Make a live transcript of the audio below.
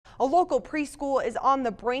A local preschool is on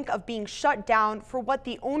the brink of being shut down for what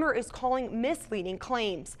the owner is calling misleading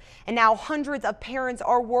claims. And now hundreds of parents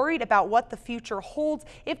are worried about what the future holds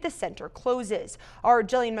if the center closes. Our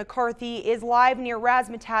Jillian McCarthy is live near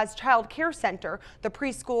Razzmatazz Child Care Center, the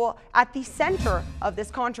preschool at the center of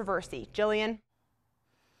this controversy. Jillian.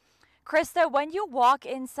 Krista, when you walk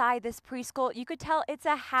inside this preschool, you could tell it's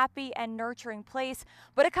a happy and nurturing place.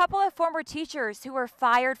 But a couple of former teachers who were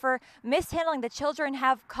fired for mishandling the children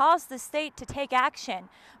have caused the state to take action.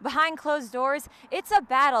 Behind closed doors, it's a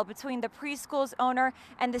battle between the preschool's owner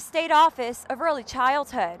and the state office of early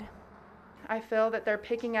childhood. I feel that they're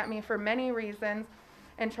picking at me for many reasons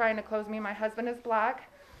and trying to close me. My husband is Black.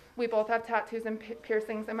 We both have tattoos and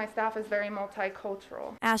piercings, and my staff is very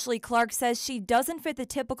multicultural. Ashley Clark says she doesn't fit the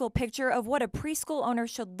typical picture of what a preschool owner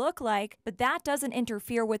should look like, but that doesn't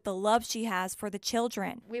interfere with the love she has for the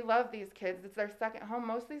children. We love these kids. It's their second home.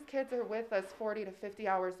 Most of these kids are with us 40 to 50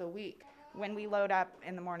 hours a week. When we load up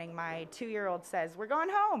in the morning, my 2-year-old says, "We're going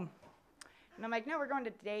home." And I'm like, "No, we're going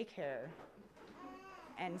to daycare."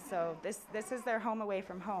 And so this is their home away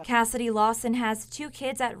from home. Cassidy Lawson has 2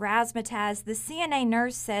 kids at Razzmatazz. The CNA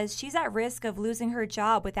nurse says she's at risk of losing her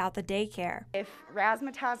job without the daycare. If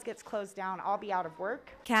Razzmatazz gets closed down, I'll be out of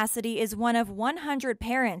work. Cassidy is one of 100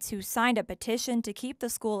 parents who signed a petition to keep the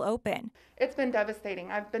school open. It's been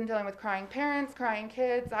devastating. I've been dealing with crying parents, crying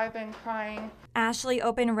kids. I've been crying. Ashley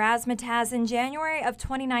opened Razzmatazz in January of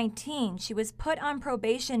 2019. She was put on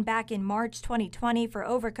probation back in March 2020 for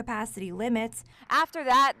overcapacity limits. After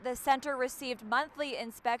that, the center received monthly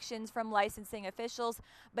inspections from licensing officials,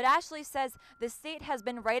 but Ashley says the state has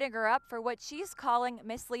been writing her up for what she's calling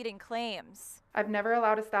misleading claims. I've never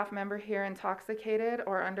allowed a staff member here intoxicated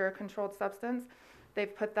or under a controlled substance.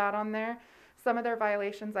 They've put that on there. Some of their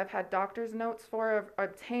violations I've had doctor's notes for,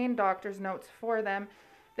 obtained doctor's notes for them.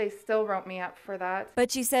 They still wrote me up for that.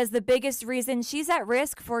 But she says the biggest reason she's at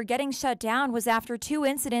risk for getting shut down was after 2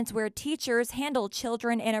 incidents where teachers handled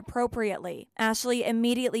children inappropriately. Ashley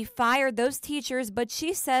immediately fired those teachers, but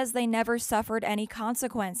she says they never suffered any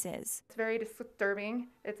consequences. It's very disturbing.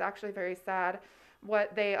 It's actually very sad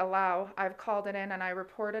what they allow. I've called it in and I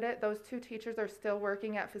reported it. Those 2 teachers are still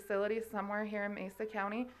working at facilities somewhere here in Mesa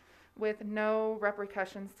County with no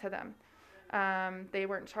repercussions to them. They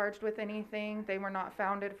weren't charged with anything. They were not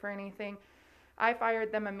founded for anything. I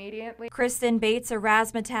fired them immediately. Kristen Bates, a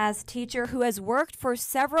Razzmatazz teacher who has worked for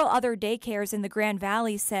several other daycares in the Grand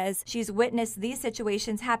Valley, says she's witnessed these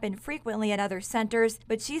situations happen frequently at other centers,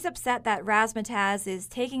 but she's upset that Razzmatazz is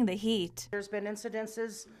taking the heat. There's been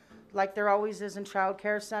incidences like there always is in child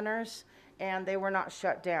care centers, and they were not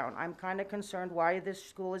shut down. I'm kind of concerned why this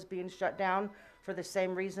school is being shut down for the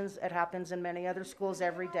same reasons it happens in many other schools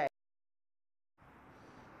every day.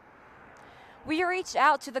 We reached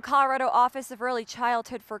out to the Colorado Office of Early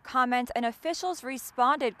Childhood for comment, and officials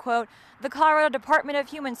responded, quote, "The Colorado Department of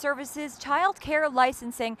Human Services Child Care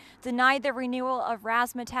Licensing denied the renewal of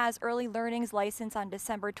Razzmatazz Early Learning's license on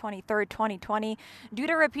December 23, 2020 due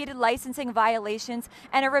to repeated licensing violations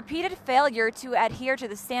and a repeated failure to adhere to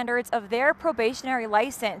the standards of their probationary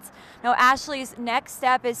license." Now, Ashley's next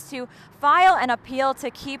step is to file an appeal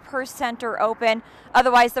to keep her center open.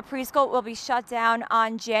 Otherwise, the preschool will be shut down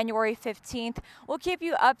on January 15th. We'll keep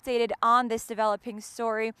you updated on this developing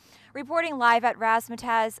story. Reporting live at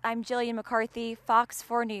Razzmatazz, I'm Jillian McCarthy, Fox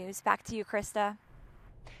 4 News. Back to you, Krista.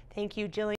 Thank you, Jillian.